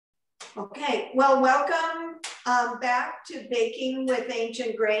Okay, well, welcome back to Baking with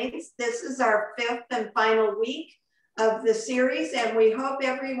Ancient Grains. This is our 5th and final week of the series, and we hope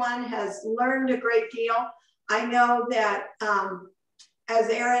everyone has learned a great deal. I know that as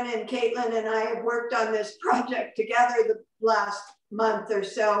Erin and Caitlin and I have worked on this project together the last month or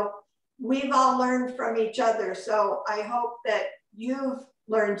so, we've all learned from each other. So I hope that you've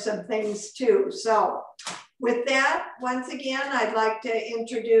learned some things too. So with that, once again, I'd like to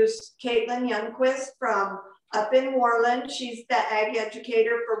introduce Caitlin Youngquist from up in Worland. She's the ag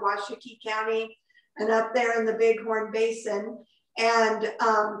educator for Washakie County and up there in the Bighorn Basin. And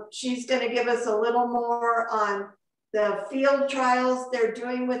she's going to give us a little more on the field trials they're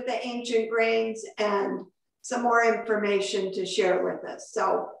doing with the ancient grains and some more information to share with us.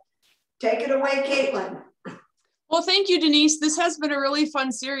 So take it away, Caitlin. Well, thank you, Denise. This has been a really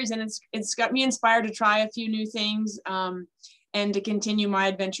fun series, and it's got me inspired to try a few new things and to continue my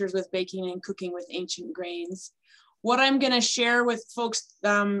adventures with baking and cooking with ancient grains. What I'm going to share with folks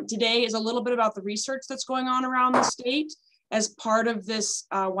today is a little bit about the research that's going on around the state as part of this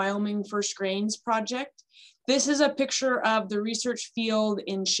Wyoming First Grains project. This is a picture of the research field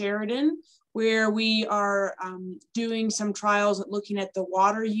in Sheridan, where we are doing some trials looking at the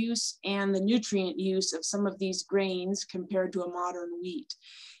water use and the nutrient use of some of these grains compared to a modern wheat.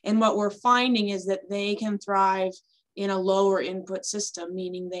 And what we're finding is that they can thrive in a lower input system,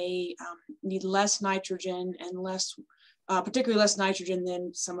 meaning they need less nitrogen and particularly less nitrogen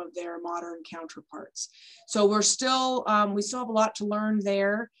than some of their modern counterparts. So we still have a lot to learn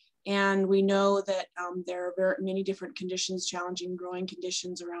there. And we know that there are very many different conditions, challenging growing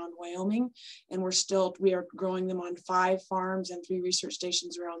conditions around Wyoming. And we are growing them on 5 farms and 3 research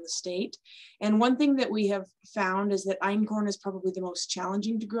stations around the state. And one thing that we have found is that einkorn is probably the most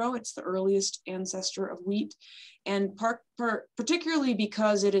challenging to grow. It's the earliest ancestor of wheat. And particularly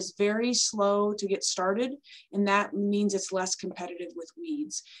because it is very slow to get started, and that means it's less competitive with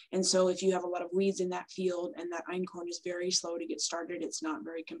weeds. And so if you have a lot of weeds in that field and that einkorn is very slow to get started, it's not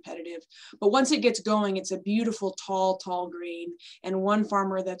very competitive. But once it gets going, it's a beautiful, tall grain. And one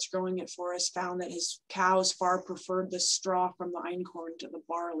farmer that's growing it for us found that his cows far preferred the straw from the einkorn to the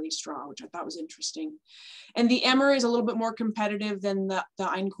barley straw, which I thought was interesting. And the emmer is a little bit more competitive than the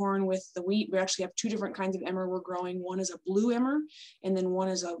einkorn with the wheat. We actually have 2 different kinds of emmer we're growing. One is a blue emmer, and then one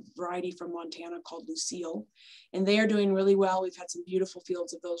is a variety from Montana called Lucille. And they are doing really well. We've had some beautiful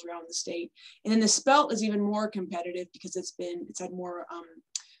fields of those around the state. And then the spelt is even more competitive because it's had more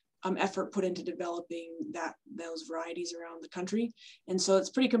effort put into developing those varieties around the country. And so it's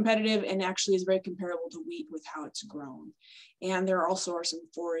pretty competitive and actually is very comparable to wheat with how it's grown. And there also are some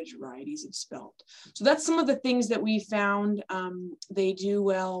forage varieties of spelt. So that's some of the things that we found. They do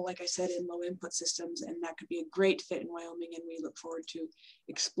well, like I said, in low input systems, and that could be a great fit in Wyoming. And we look forward to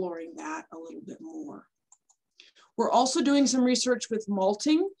exploring that a little bit more. We're also doing some research with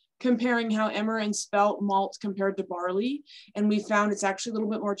malting, comparing how emmer and spelt malt compared to barley. And we found it's actually a little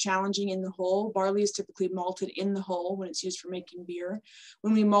bit more challenging in the hull. Barley is typically malted in the hull when it's used for making beer.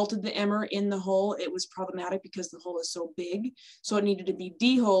 When we malted the emmer in the hull, it was problematic because the hull is so big. So it needed to be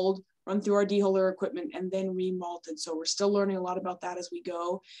dehulled, run through our dehuller equipment, and then remalted. So we're still learning a lot about that as we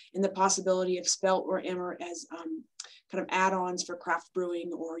go, and the possibility of spelt or emmer as kind of add-ons for craft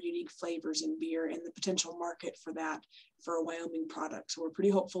brewing or unique flavors in beer, and the potential market for that for a Wyoming product. So we're pretty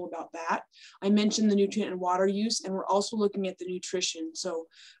hopeful about that. I mentioned the nutrient and water use, and we're also looking at the nutrition. So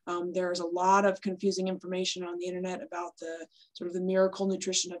there's a lot of confusing information on the internet about the sort of the miracle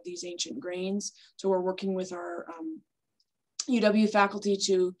nutrition of these ancient grains. So we're working with our UW faculty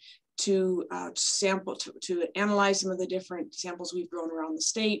to analyze some of the different samples we've grown around the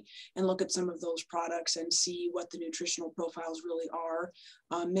state and look at some of those products and see what the nutritional profiles really are,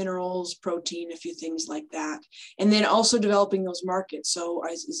 minerals, protein, a few things like that. And then also developing those markets. So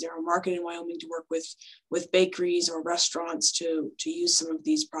is there a market in Wyoming to work with bakeries or restaurants to use some of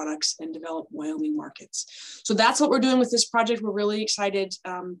these products and develop Wyoming markets? So that's what we're doing with this project. We're really excited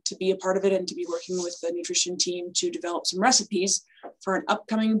to be a part of it and to be working with the nutrition team to develop some recipes for an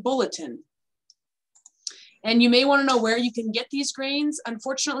upcoming bulletin. And you may want to know where you can get these grains.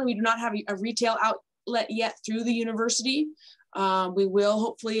 Unfortunately, we do not have a retail outlet yet through the university. We will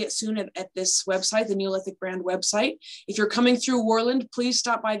hopefully soon at this website, the Neolithic brand website. If you're coming through Worland, please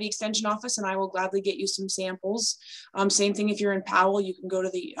stop by the extension office and I will gladly get you some samples. Same thing if you're in Powell, you can go to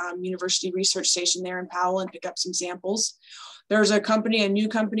the university research station there in Powell and pick up some samples. There's a new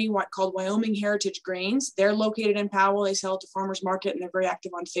company called Wyoming Heritage Grains. They're located in Powell. They sell to farmers market and they're very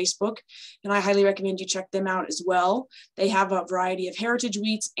active on Facebook. And I highly recommend you check them out as well. They have a variety of heritage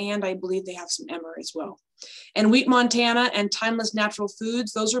wheats and I believe they have some emmer as well. And Wheat Montana and Timeless Natural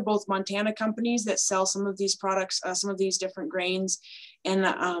Foods, those are both Montana companies that sell some of these products, some of these different grains, and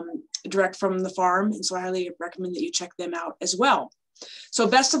direct from the farm. And so I highly recommend that you check them out as well. So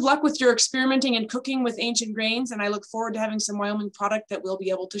best of luck with your experimenting and cooking with ancient grains, and I look forward to having some Wyoming product that we'll be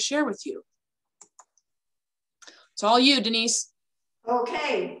able to share with you. It's all you, Denise.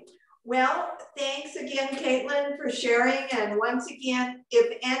 Okay. Well, thanks again, Caitlin, for sharing. And once again,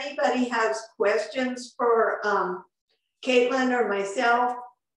 if anybody has questions for Caitlin or myself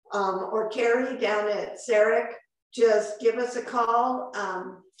or Carrie down at Sarek, just give us a call.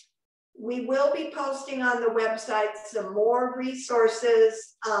 We will be posting on the website some more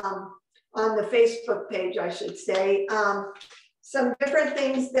resources on the Facebook page, I should say. Some different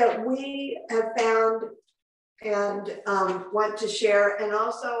things that we have found and want to share, and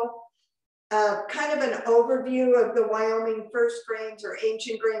also kind of an overview of the Wyoming First Grains or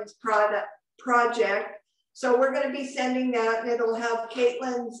Ancient Grains project. So we're going to be sending that, and it'll have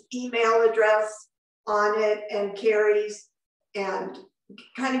Caitlin's email address on it and Carrie's, and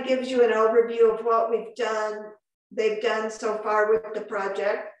kind of gives you an overview of what they've done so far with the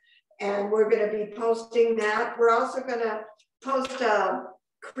project. And we're going to be posting that. We're also going to post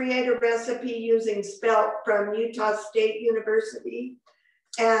create a recipe using spelt from Utah State University,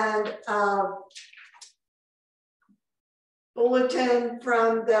 and bulletin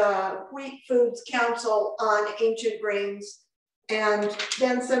from the Wheat Foods Council on ancient grains, and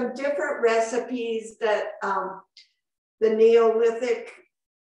then some different recipes that the Neolithic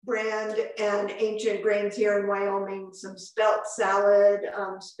brand and ancient grains here in Wyoming, some spelt salad,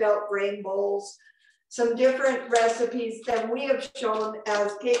 spelt grain bowls, some different recipes that we have shown.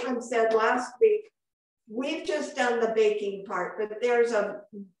 As Caitlin said last week, we've just done the baking part, but there's a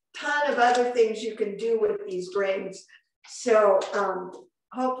ton of other things you can do with these grains. So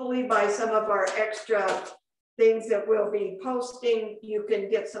hopefully by some of our extra things that we'll be posting, you can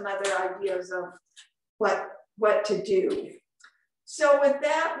get some other ideas of what to do. So with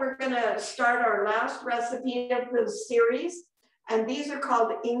that, we're gonna start our last recipe of the series. And these are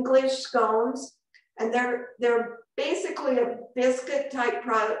called English scones. And they're basically a biscuit type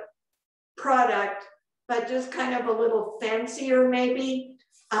product, but just kind of a little fancier maybe.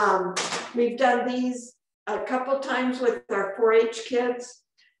 We've done these a couple times with our 4-H kids,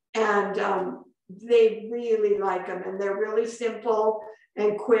 and they really like them, and they're really simple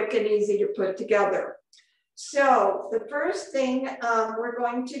and quick and easy to put together. So the first thing we're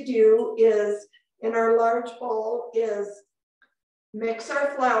going to do is, in our large bowl, is mix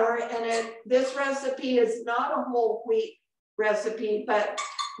our flour. And this recipe is not a whole wheat recipe, but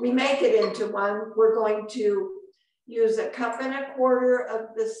we make it into one. We're going to use 1.25 cups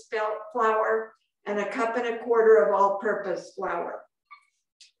of the spelt flour and 1.25 cups of all-purpose flour.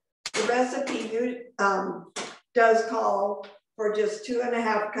 The recipe does call for just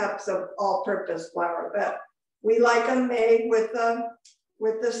 2.5 cups of all-purpose flour, but we like them made with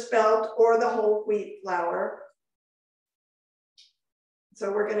the spelt or the whole wheat flour. So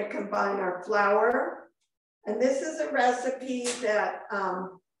we're going to combine our flour, and this is a recipe that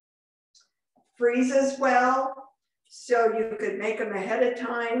freezes well, so you could make them ahead of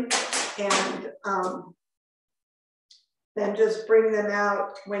time and then just bring them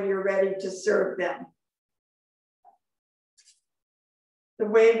out when you're ready to serve them. The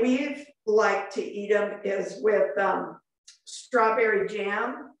way we like to eat them is with strawberry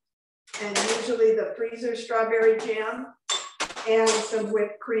jam, and usually the freezer strawberry jam, and some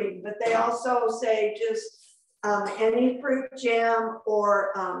whipped cream. But they also say just any fruit jam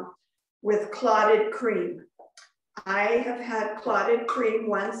or with clotted cream. I have had clotted cream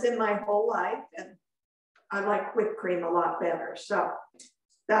once in my whole life, and I like whipped cream a lot better. So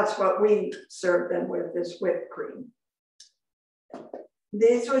that's what we serve them with, is whipped cream.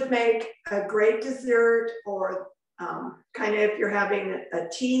 These would make a great dessert, or kind of if you're having a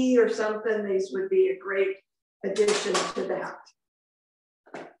tea or something, these would be a great addition to that.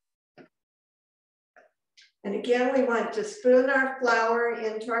 And again, we want to spoon our flour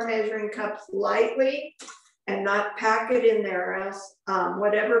into our measuring cups lightly and not pack it in there, or else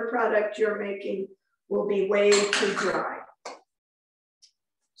whatever product you're making will be way too dry.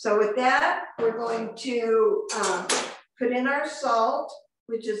 So with that, we're going to put in our salt,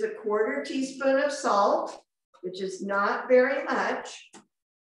 which is 1/4 teaspoon of salt, which is not very much.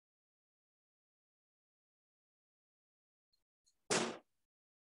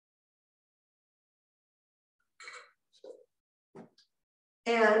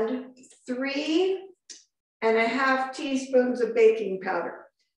 And 3.5 teaspoons of baking powder.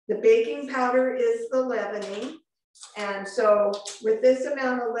 The baking powder is the leavening, And so with this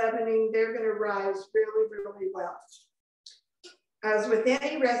amount of leavening, they're going to rise really, really well. As with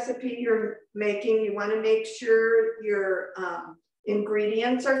any recipe you're making, you want to make sure your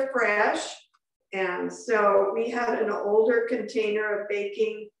ingredients are fresh. And so we had an older container of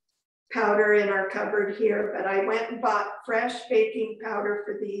baking powder in our cupboard here, but I went and bought fresh baking powder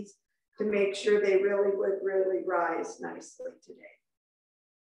for these to make sure they really would rise nicely today.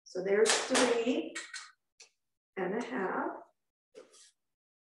 So there's 3.5.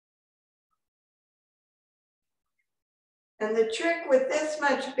 And the trick with this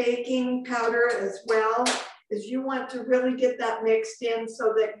much baking powder as well is you want to really get that mixed in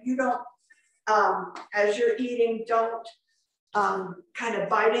so that you don't, as you're eating, don't kind of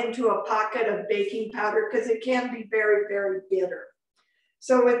bite into a pocket of baking powder because it can be very, very bitter.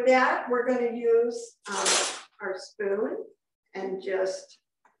 So with that, we're going to use our spoon and just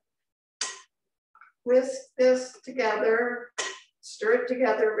whisk this together, stir it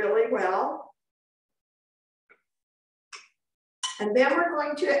together really well. And then we're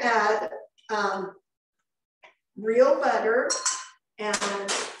going to add real butter and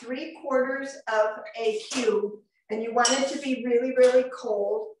 3/4 of a cube. And you want it to be really, really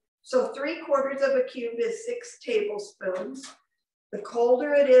cold. So 3/4 of a cube is 6 tablespoons. The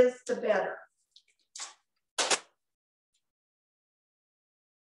colder it is, the better.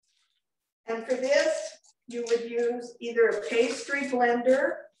 And for this, you would use either a pastry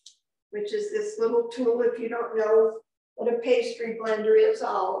blender, which is this little tool. If you don't know what a pastry blender is,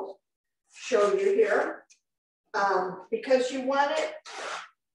 I'll show you here. Because you want it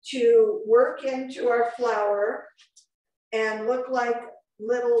to work into our flour and look like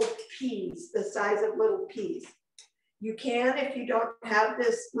little peas, the size of little peas. You can, if you don't have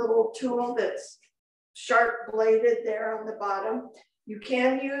this little tool that's sharp bladed there on the bottom, you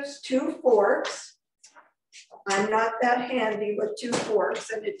can use 2 forks. I'm not that handy with 2 forks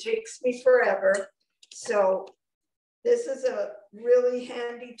and it takes me forever. So this is a really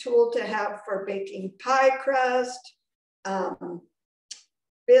handy tool to have for baking pie crust,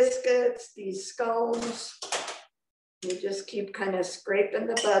 biscuits, these scones. You just keep kind of scraping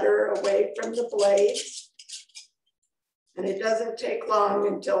the butter away from the blades. And it doesn't take long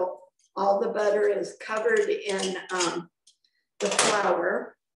until all the butter is covered in the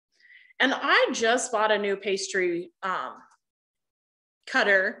flour. And I just bought a new pastry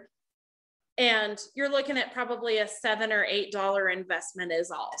cutter, and you're looking at probably a $7 or $8 investment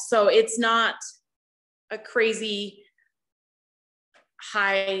is all. So it's not a crazy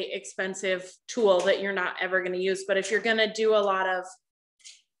high expensive tool that you're not ever going to use. But if you're going to do a lot of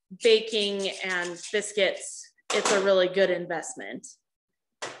baking and biscuits, it's a really good investment.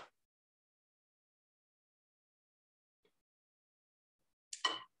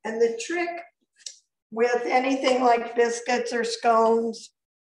 And the trick with anything like biscuits or scones,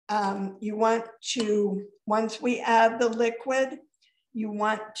 you want to, once we add the liquid, you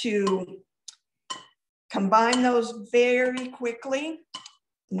want to combine those very quickly.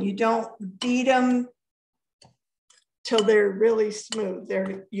 You don't beat them till they're really smooth.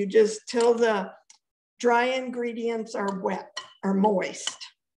 You just till the dry ingredients are wet or moist.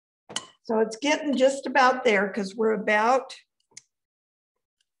 So it's getting just about there because we're about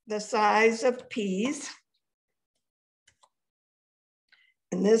the size of peas.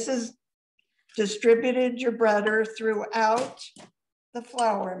 And this is distributed your butter throughout the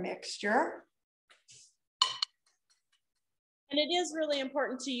flour mixture. And it is really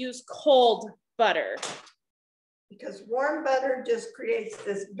important to use cold butter. Because warm butter just creates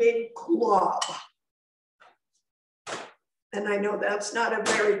this big glob. And I know that's not a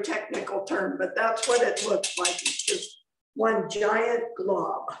very technical term, but that's what it looks like. It's just one giant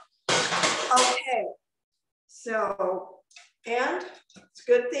glob. Okay, so, and it's a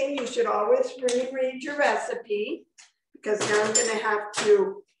good thing you should always reread your recipe because now I'm gonna have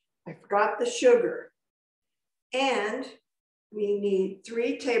to, I forgot the sugar. And we need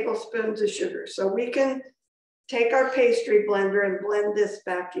 3 tablespoons of sugar. So we can take our pastry blender and blend this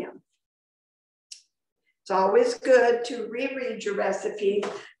back in. It's always good to reread your recipe.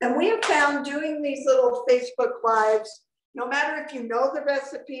 And we have found doing these little Facebook Lives, no matter if you know the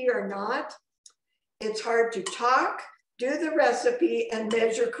recipe or not, it's hard to talk, do the recipe, and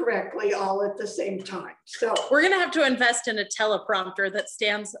measure correctly all at the same time. So we're gonna have to invest in a teleprompter that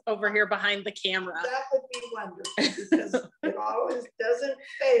stands over here behind the camera. That would be wonderful because it always doesn't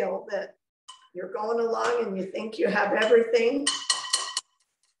fail that you're going along and you think you have everything.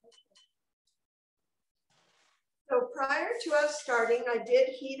 So prior to us starting, I did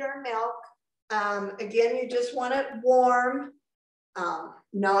heat our milk. Again, you just want it warm,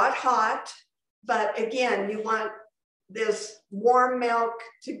 not hot. But again, you want this warm milk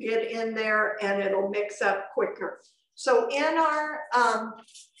to get in there, and it'll mix up quicker. So in our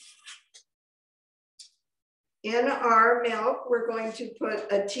milk, we're going to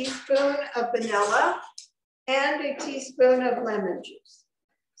put a teaspoon of vanilla and a teaspoon of lemon juice.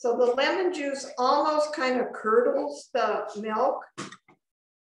 So the lemon juice almost kind of curdles the milk.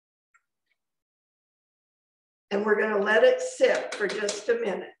 And we're going to let it sit for just a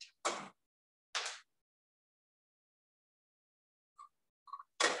minute.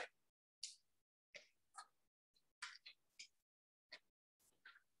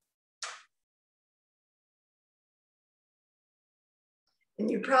 And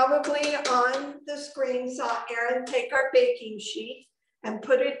you probably on the screen saw Erin take our baking sheet and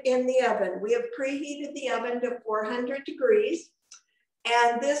put it in the oven. We have preheated the oven to 400 degrees.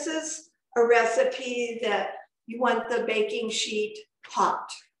 And this is a recipe that you want the baking sheet hot.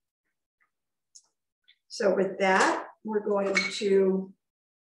 So with that, we're going to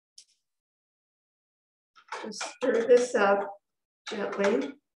just stir this up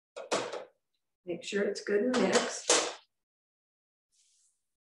gently. Make sure it's good and mixed.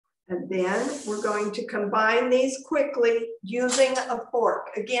 And then we're going to combine these quickly using a fork.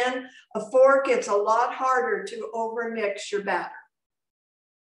 Again, a fork, it's a lot harder to overmix your batter.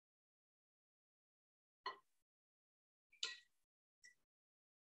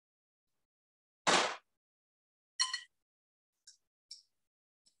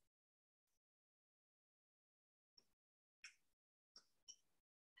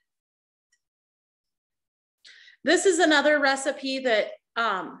 This is another recipe that,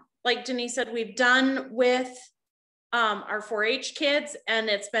 like Denise said, we've done with our 4-H kids, and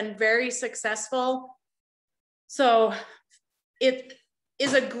it's been very successful. So it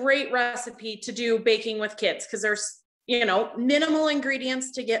is a great recipe to do baking with kids because there's, you know, minimal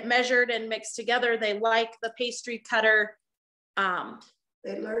ingredients to get measured and mixed together. They like the pastry cutter.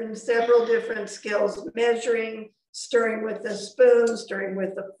 They learn several different skills: measuring, stirring with the spoon, stirring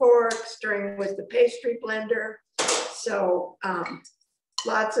with the fork, stirring with the pastry blender. So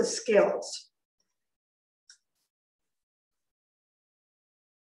lots of skills.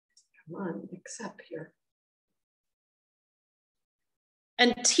 Come on, mix up here.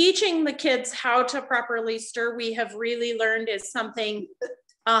 And teaching the kids how to properly stir, we have really learned, is something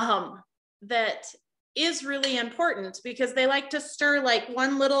that is really important, because they like to stir like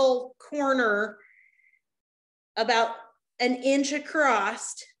one little corner about an inch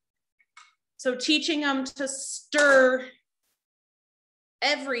across. So teaching them to stir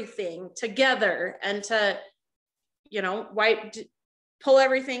everything together and to, you know, pull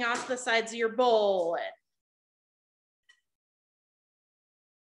everything off the sides of your bowl.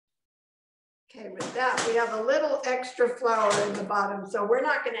 Okay, with that, we have a little extra flour in the bottom, so we're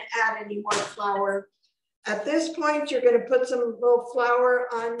not going to add any more flour. At this point, you're going to put some little flour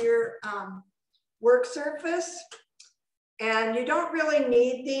on your work surface. And you don't really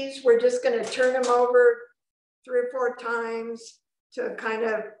need these. We're just going to turn them over 3 or 4 times to kind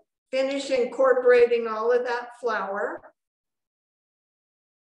of finish incorporating all of that flour.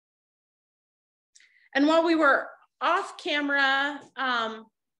 And while we were off camera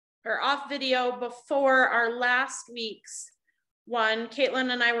or off video before our last week's one,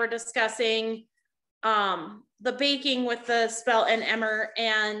 Caitlin and I were discussing the baking with the spelt and emmer,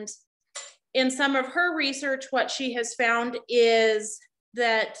 and in some of her research, what she has found is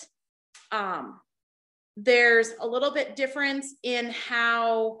that there's a little bit difference in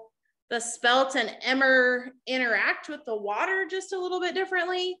how the spelt and emmer interact with the water just a little bit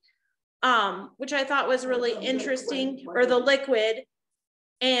differently, which I thought was really interesting, or the liquid.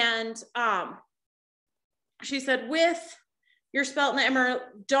 And she said, with your spelt and emmer,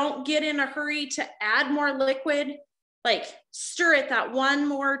 don't get in a hurry to add more liquid. Like, stir it that 1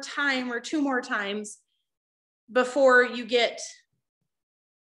 more time or 2 more times before you get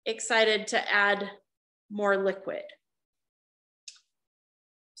excited to add more liquid.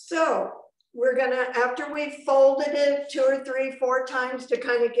 So we're gonna, after we've folded it 2 or 3, 4 times to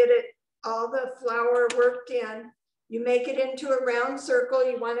kind of get it, all the flour worked in, you make it into a round circle.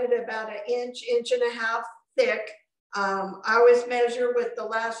 You want it about 1 inch, 1.5 inches thick. I always measure with the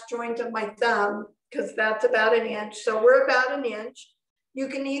last joint of my thumb, because that's about 1 inch. So we're about 1 inch. You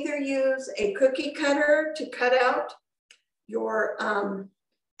can either use a cookie cutter to cut out your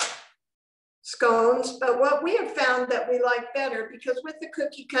scones, but what we have found that we like better, because with the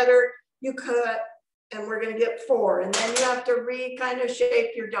cookie cutter, you cut, and we're gonna get 4, and then you have to kind of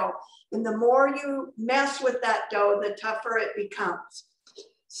shape your dough. And the more you mess with that dough, the tougher it becomes.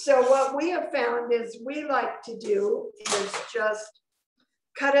 So what we have found is we like to do is just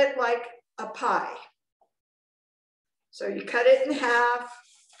cut it like a pie. So you cut it in half,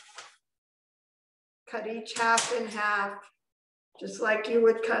 cut each half in half, just like you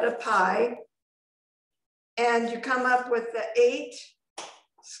would cut a pie. And you come up with the 8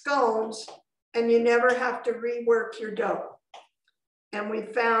 scones, and you never have to rework your dough. And we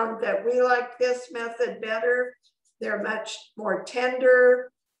found that we like this method better. They're much more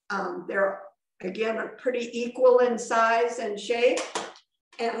tender. They're, again, pretty equal in size and shape.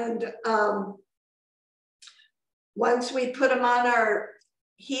 And once we put them on our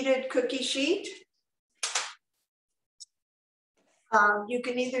heated cookie sheet, you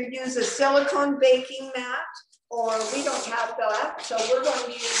can either use a silicone baking mat, or we don't have that, so we're going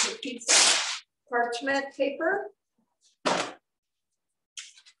to use a piece of parchment paper.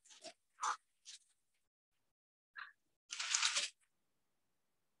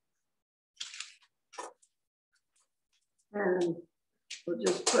 And we'll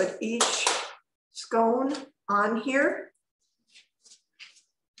just put each scone on here.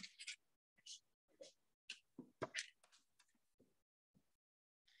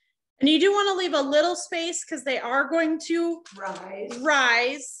 And you do want to leave a little space because they are going to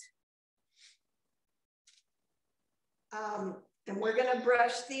rise. And we're going to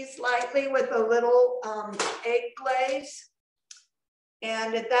brush these lightly with a little egg glaze.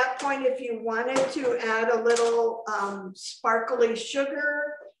 And at that point, if you wanted to add a little sparkly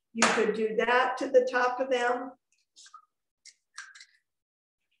sugar, you could do that to the top of them.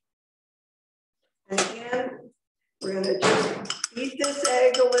 And again, we're going to just beat this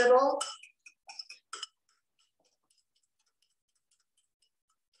egg a little.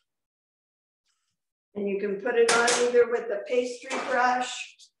 And you can put it on either with a pastry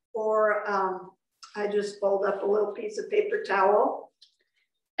brush, or I just fold up a little piece of paper towel.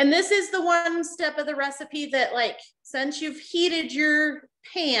 And this is the one step of the recipe that, like, since you've heated your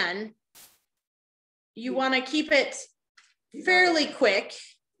pan, you want to keep it fairly quick.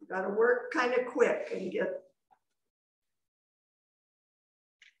 You got to work kind of quick and get.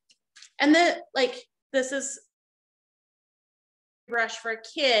 And then, like, this is brush for a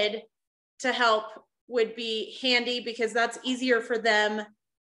kid to help would be handy, because that's easier for them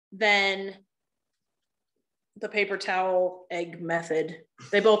than the paper towel egg method.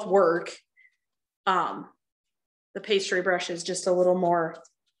 They both work. The pastry brush is just a little more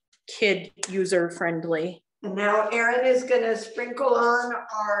kid user friendly. And now Erin is going to sprinkle on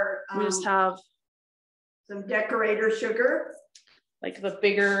our we just have some decorator sugar, like the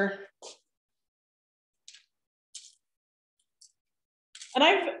bigger. And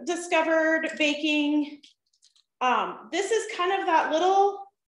I've discovered baking, this is kind of that little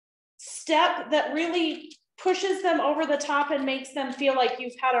step that really pushes them over the top and makes them feel like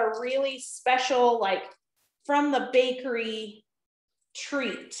you've had a really special, like, from the bakery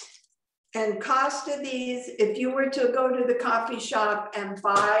treat. And cost of these, if you were to go to the coffee shop and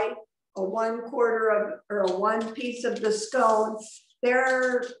buy a 1/4 of, or a 1 piece of the scone,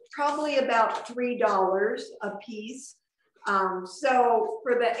 they're probably about $3 a piece. So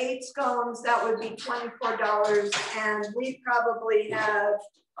for the 8 scones, that would be $24, and we probably have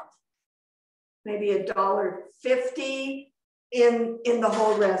maybe $1.50 in the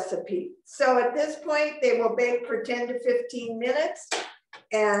whole recipe. So at this point, they will bake for 10 to 15 minutes,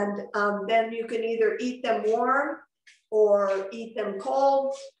 and then you can either eat them warm or eat them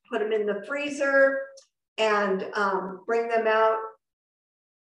cold, put them in the freezer, and bring them out,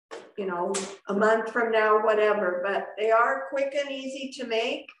 you know, a month from now, whatever. But they are quick and easy to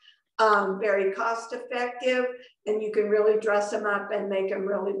make, very cost effective, and you can really dress them up and make them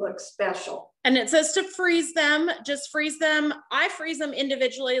really look special. And it says to freeze them, just freeze them. I freeze them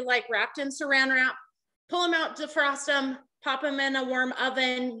individually, like wrapped in saran wrap, pull them out, defrost them, pop them in a warm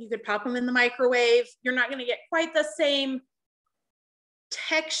oven. You could pop them in the microwave. You're not going to get quite the same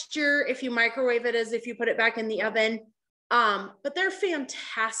texture if you microwave it as if you put it back in the oven. But they're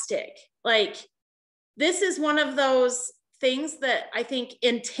fantastic. Like, this is one of those things that I think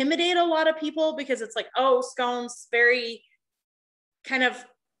intimidate a lot of people, because it's like, oh, scones, very kind of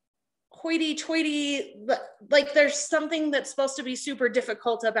hoity-toity, like there's something that's supposed to be super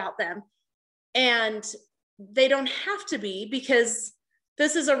difficult about them. And they don't have to be, because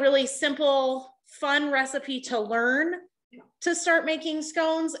this is a really simple, fun recipe to learn to start making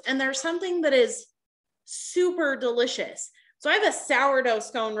scones. And there's something that is super delicious. So I have a sourdough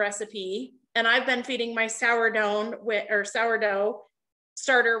scone recipe, and I've been feeding my sourdough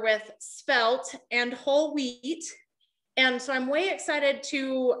starter with spelt and whole wheat. And so I'm way excited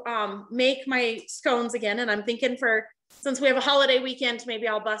to make my scones again. And I'm thinking, since we have a holiday weekend, maybe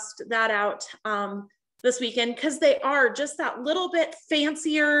I'll bust that out this weekend, because they are just that little bit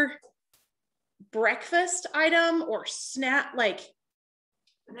fancier breakfast item or snack, like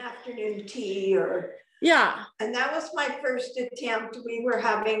an afternoon tea or. Yeah. And that was my first attempt. We were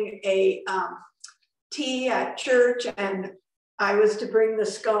having a tea at church and I was to bring the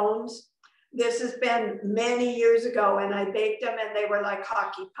scones. This has been many years ago and I baked them and they were like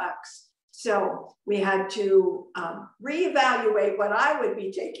hockey pucks. So we had to reevaluate what I would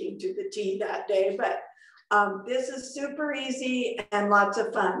be taking to the tea that day, but this is super easy and lots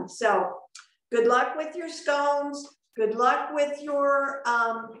of fun. So good luck with your scones. Good luck with your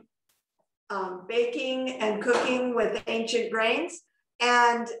baking and cooking with ancient grains.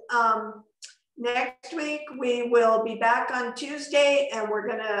 And next week we will be back on Tuesday and we're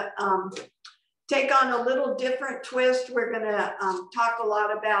gonna take on a little different twist. We're gonna talk a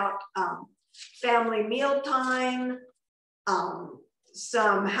lot about family mealtime,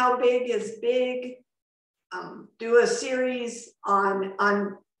 some how big is big, do a series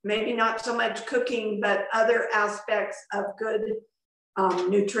on maybe not so much cooking, but other aspects of good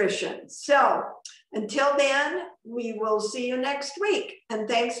nutrition. So until then, we will see you next week. And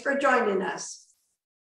thanks for joining us.